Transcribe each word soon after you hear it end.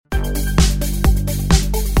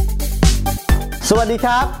สวัสดีค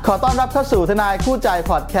รับขอต้อนรับเข้าสู่ทนายคู่ใจ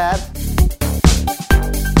พอดแคสต์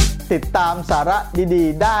ติดตามสาระดี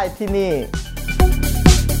ๆได้ที่นี่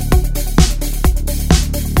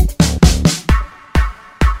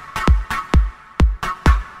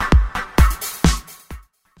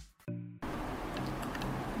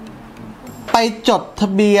ไปจดทะ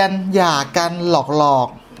เบียนหย่ากันหลอก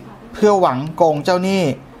ๆเพื่อหวังโกงเจ้าหนี้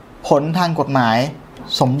ผลทางกฎหมาย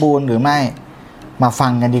สมบูรณ์หรือไม่มาฟั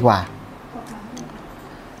งกันดีกว่า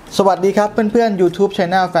สวัสดีครับเพื่อนๆ YouTube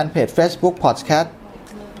Channel Fanpage Facebook Podcast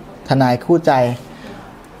ทนายคู่ใจ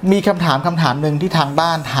มีคำถามหนึ่งที่ทางบ้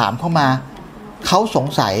านถามเข้ามาเขาสง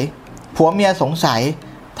สัยผัวเมียสงสัย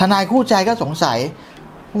ทนายคู่ใจก็สงสัย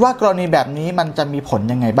ว่ากรณีแบบนี้มันจะมีผล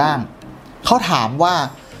ยังไงบ้างเขาถามว่า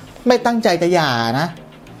ไม่ตั้งใจจะหย่านะ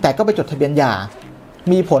แต่ก็ไปจดทะเบียนหย่า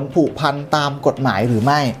มีผลผูกพันตามกฎหมายหรือ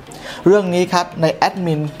ไม่เรื่องนี้ครับในแอด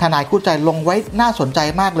มินทนายคู่ใจลงไว้น่าสนใจ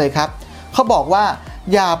มากเลยครับเขาบอกว่า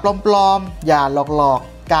อย่าปลอมๆอย่าหลอก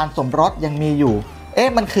ๆการสมรสยังมีอยู่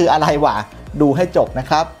มันคืออะไรวะดูให้จบนะ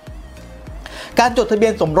ครับการจดทะเบีย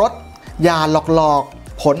นสมรสอย่าหลอก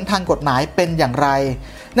ๆผลทางกฎหมายเป็นอย่างไร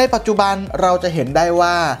ในปัจจุบันเราจะเห็นได้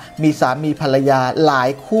ว่ามีสามีภรรยาหลาย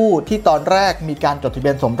คู่ที่ตอนแรกมีการจดทะเบี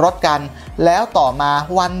ยนสมรสกันแล้วต่อมา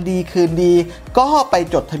วันดีคืนดีก็ไป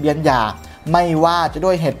จดทะเบียนหย่าไม่ว่าจะด้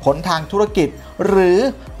วยเหตุผลทางธุรกิจหรือ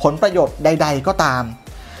ผลประโยชน์ใดๆก็ตาม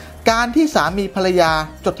การที่สามีภรรยา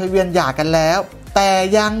จดทะเบียนหย่ากันแล้วแต่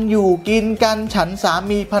ยังอยู่กินกันฉันสา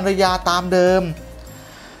มีภรรยาตามเดิม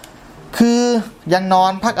คือยังนอ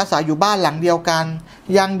นพักอาศัยอยู่บ้านหลังเดียวกัน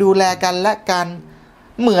ยังดูแลกันและกัน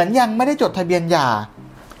เหมือนยังไม่ได้จดทะเบียนหย่า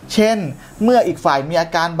เช่นเมื่ออีกฝ่ายมีอา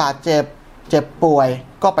การบาดเจ็บป่วย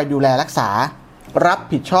ก็ไปดูแลรักษารับ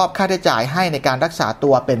ผิดชอบค่าใช้จ่ายให้ในการรักษาตั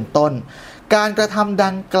วเป็นต้นการกระทำดั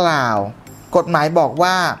งกล่าวกฎหมายบอก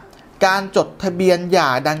ว่าการจดทะเบียนหย่า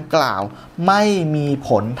ดังกล่าวไม่มีผ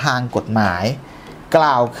ลทางกฎหมายก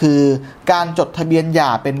ล่าวคือการจดทะเบียนหย่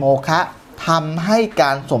าเป็นโมฆะทำให้ก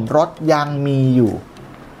ารสมรสยังมีอยู่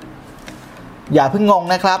อย่าเพิ่งงง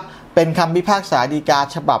นะครับเป็นคำพิพากษาฎีกา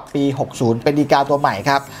ฉบับปี60เป็นฎีกาตัวใหม่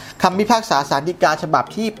ครับคำพิพากษาศาลฎีกาฉบับ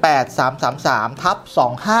ที่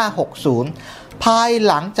8333/2560ภาย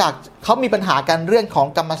หลังจากเขามีปัญหากันเรื่องของ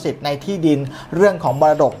กรรมสิทธิ์ในที่ดินเรื่องของม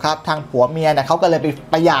รดกครับทางผัวเมียเขาก็เลย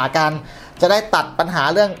ไปหย่ากันจะได้ตัดปัญหา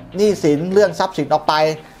เรื่องหนี้สินเรื่องทรัพย์สินออกไป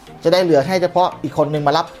จะได้เหลือให้เฉพาะอีกคนนึงม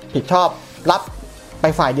ารับผิดชอบรับไป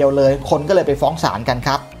ฝ่ายเดียวเลยคนก็เลยไปฟ้องศาลกันค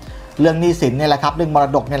รับเรื่องหนี้สินเนี่ยแหละครับเรื่องมร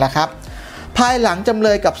ดกเนี่ยแหละครับภายหลังจำเล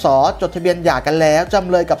ยกับสจดทะเบียนหย่ากันแล้วจำ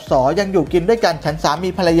เลยกับสยังอยู่กินด้วยกันฉันสามี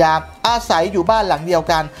ภรรยาอาศัยอยู่บ้านหลังเดียว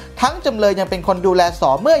กันทั้งจำเลยยังเป็นคนดูแลส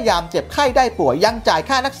เมื่อยามเจ็บไข้ได้ป่วยยังจ่าย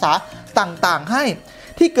ค่ารักษาต่างๆให้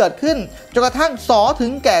ที่เกิดขึ้นจนกระทั่งสถึ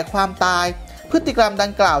งแก่ความตายพฤติกรรมดั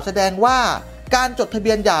งกล่าวแสดงว่าการจดทะเ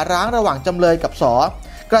บียนหย่าร้างระหว่างจำเลยกับส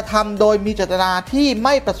กระทำโดยมีเจตนาที่ไ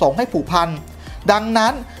ม่ประสงค์ให้ผูกพันดัง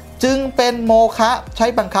นั้นจึงเป็นโมฆะใช้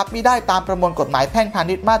บังคับมิได้ตามประมวลกฎหมายแพ่งพา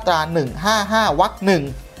ณิชย์มาตรา155วรรค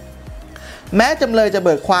1แม้จำเลยจะเ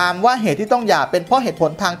บิกความว่าเหตุที่ต้องหย่าเป็นเพราะเหตุผ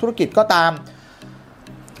ลทางธุรกิจก็ตาม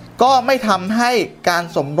ก็ไม่ทำให้การ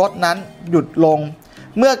สมรสนั้นหยุดลง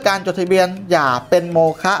เมื่อการจดทะเบียนหย่าเป็นโม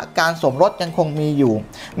ฆะการสมรสยังคงมีอยู่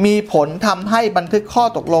มีผลทำให้บันทึกข้อ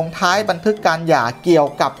ตกลงท้ายบันทึกการหย่าเกี่ยว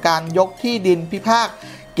กับการยกที่ดินพิพาท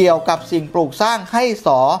เกี่ยวกับสิ่งปลูกสร้างให้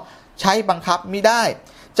ใช้บังคับมิได้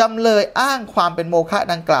จำเลยอ้างความเป็นโมฆะ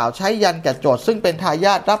ดังกล่าวใช้ยันแก่โจทก์ซึ่งเป็นทาย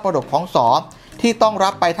าทรับมรดกของที่ต้องรั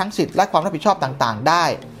บไปทั้งสิทธิและความรับผิดชอบต่างๆได้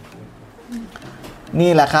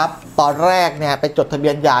นี่แหละครับตอนแรกเนี่ยไปจดทะเบี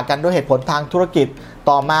ยนหย่ากันด้วยเหตุผลทางธุรกิจ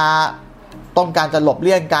ต่อมาต้องการจะหลบเ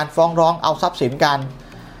ลี่ยงการฟ้องร้องเอาทรัพย์สินกัน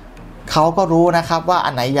เขาก็รู้นะครับว่าอั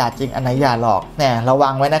นไหนหย่าจริงอันไหนหย่าหลอกเนี่ยระวั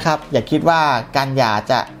งไว้นะครับอย่าคิดว่าการหย่า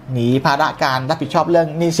จะหนีภาระการรับผิดชอบเรื่อง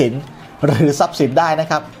หนี้สินหรือทรัพย์สินได้นะ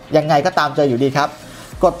ครับยังไงก็ตามเจออยู่ดีครับ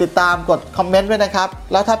กดติดตามกดคอมเมนต์ไว้นะครับ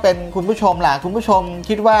แล้วถ้าเป็นคุณผู้ชมล่ะคุณผู้ชม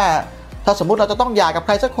คิดว่าถ้าสมมุติเราจะต้องหย่ากับใค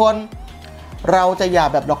รสักคนเราจะหย่า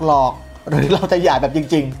แบบหลอกๆหรือเราจะหย่าแบบจ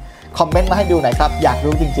ริงๆคอมเมนต์มาให้ดูหน่อยครับอยาก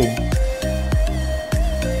รู้จริงๆ